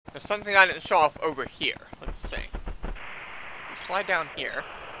There's something I didn't show off over here. Let's see. Slide down here.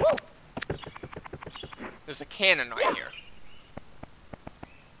 There's a cannon right here.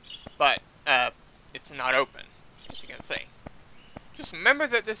 But, it's not open, as you can see. Just remember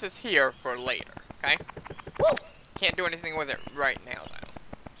that this is here for later, okay? Can't do anything with it right now, though.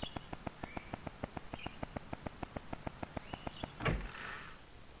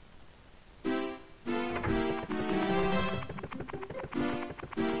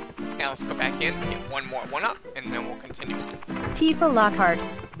 Now let's go back in, get one more one-up, and then we'll continue on. Tifa Lockhart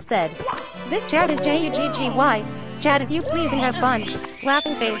said, "This chat is Jugggy. Chat as you please and have fun.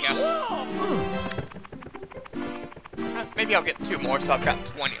 Laughing face." Maybe I'll get 2 more, so I've got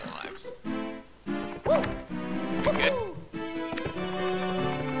 20 lives. Good.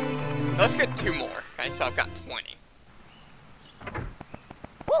 Let's get 2 more, okay? So I've got 20.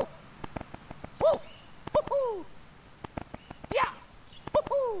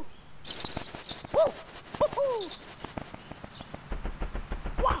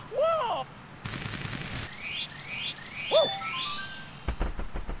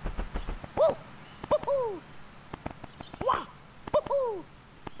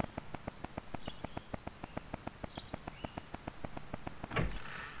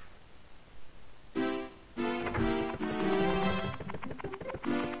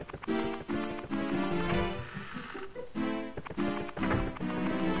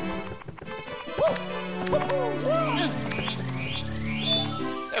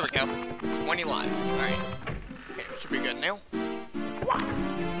 There we go. 20 lives. Alright. Okay, we should be good now.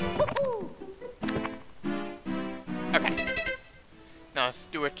 Okay. Now let's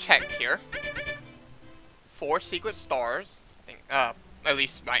do a check here. 4 secret stars. I think, at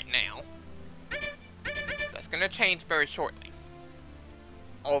least right now. That's gonna change very shortly.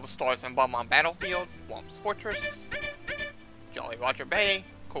 All the stars in Bonbon Battlefield, Whomp's Fortress, Jolly Roger Bay,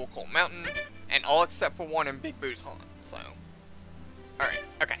 Cool Cool Mountain, and all except for 1 in Big Boo's Haunt, so. Alright,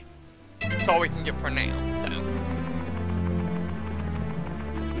 okay. That's all we can get for now, so.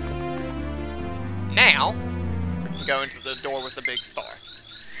 Now, we can go into the door with the big star.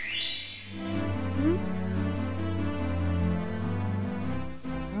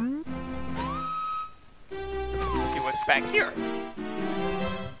 Let's see what's back here.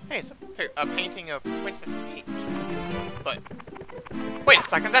 Hey, it's a painting of Princess Peach. But, wait a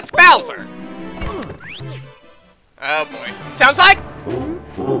second, that's Bowser! Oh boy. Sounds like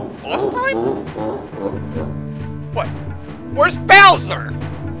boss time? What? Where's Bowser?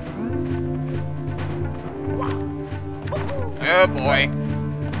 Oh boy.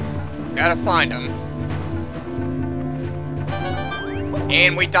 Gotta find him.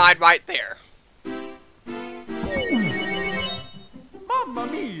 And we died right there. Mamma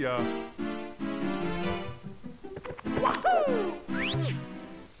mia! Wahoo!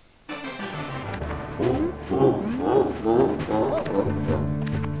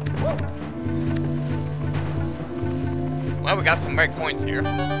 Well, we got some red coins here.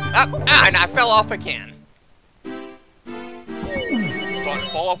 And I fell off again. Starting to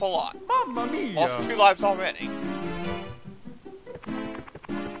fall off a lot. Mamma mia! Lost 2 lives already.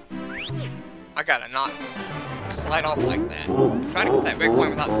 I gotta not slide off like that. I'm trying to get that red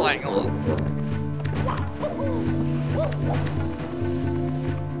coin without sliding off.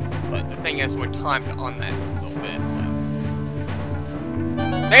 But the thing is, we're timed on that a little bit, so.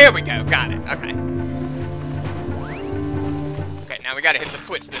 There we go, got it, okay. Okay, now we gotta hit the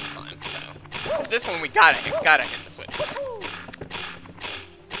switch this time, so. 'Cause this one we gotta hit the switch.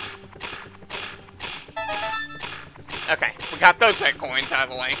 Okay, we got those red coins out of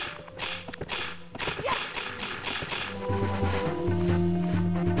the way.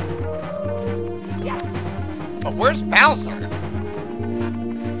 But where's Bowser?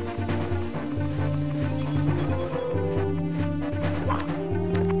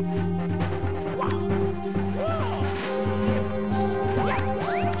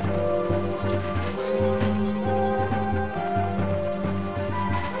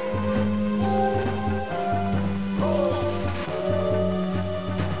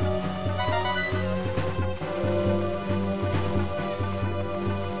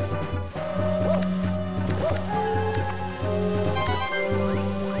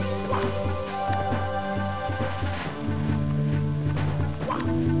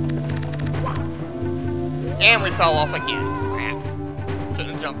 And we fell off again.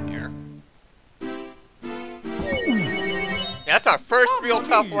 Shouldn't have jumped there. Yeah, that's our first real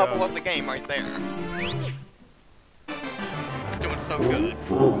tough level of the game right there. It's doing so good.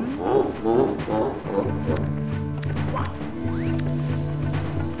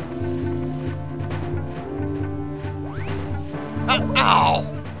 Ow!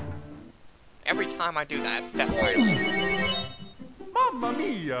 every time I do that, I step right off. Mamma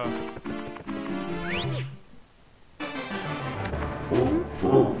mia!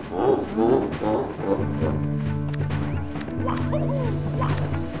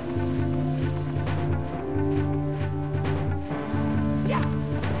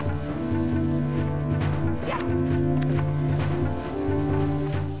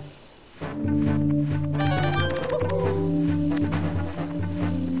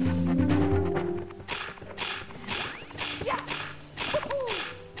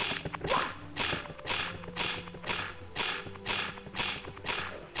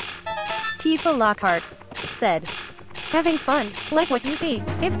 Tifa Lockhart said, having fun, like what you see.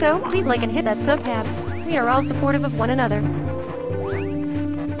 If so, please like and hit that sub tab. We are all supportive of one another.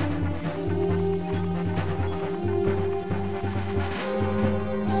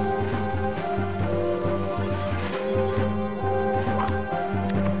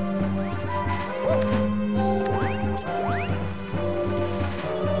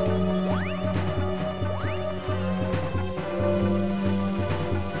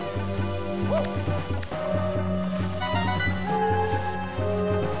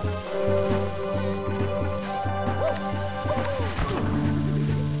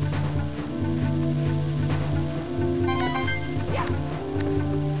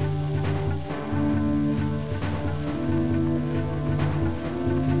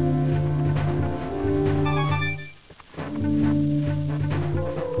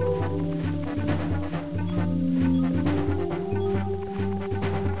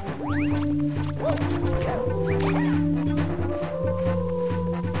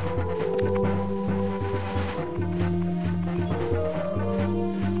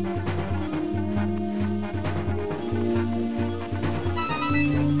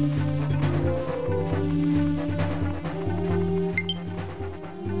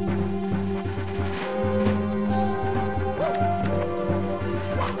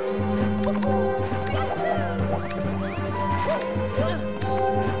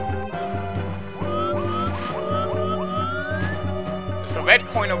 There's a red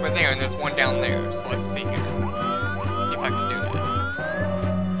coin over there, and there's one down there. So let's see here. See if I can do this.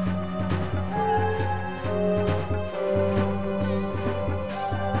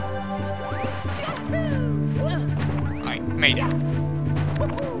 Alright, made it.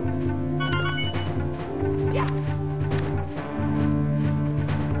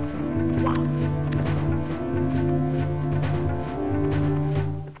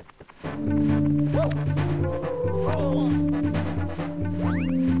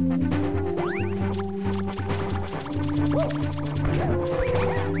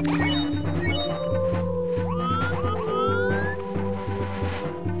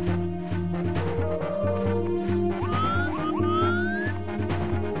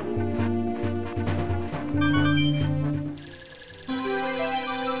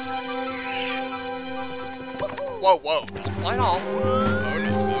 Whoa, whoa, don't slide off. Oh no,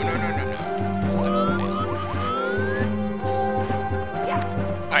 no, no, no, no, no. Slide off now.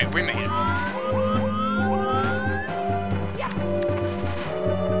 Alright, we made it.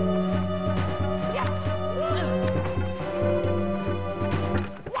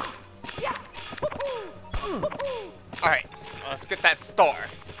 Alright, let's get that star.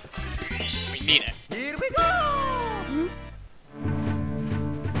 We need it. Here we go!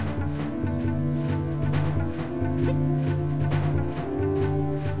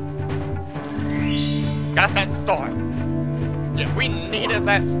 Got that star. Yeah, we needed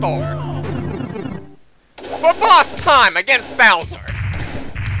that star. For boss time against Bowser.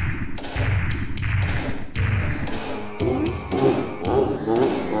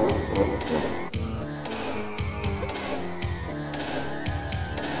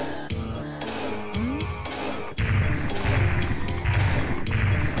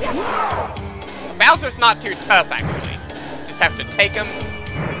 Bowser's not too tough, actually. Just have to take him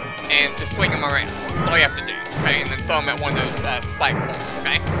and just swing him around. That's all you have to do, okay? And then throw him at one of those spike balls,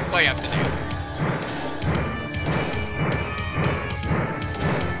 okay? That's all you have to do.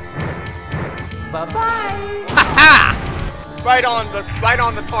 Bye-bye! Ha-ha! Right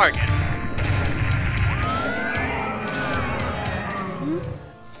on the target.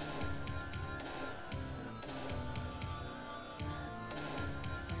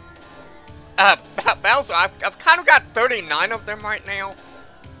 Bowser, I've kind of got 39 of them right now.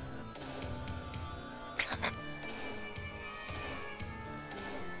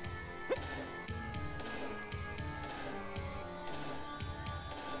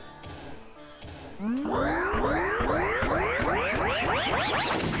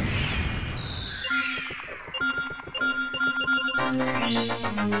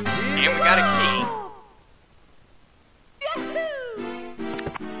 And we got a key.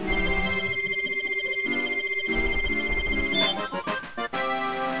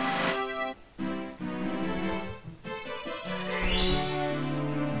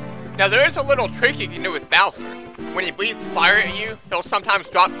 Now there is a little trick you can do with Bowser. When he breathes fire at you, he'll sometimes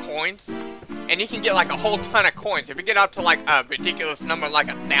drop coins, and you can get like a whole ton of coins. If you get up to like a ridiculous number, like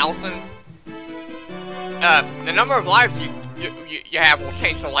 1,000, the number of lives you have will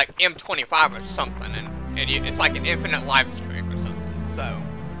change to like M25 or something, and it's like an infinite lives trick or something. So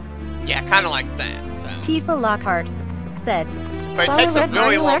yeah, kind of like that. So. Tifa Lockhart said. But it takes a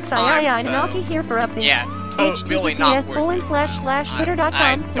really long time. Malky here for updates. Yeah. Really not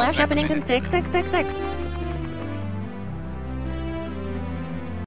https://twitter.com/uppington6666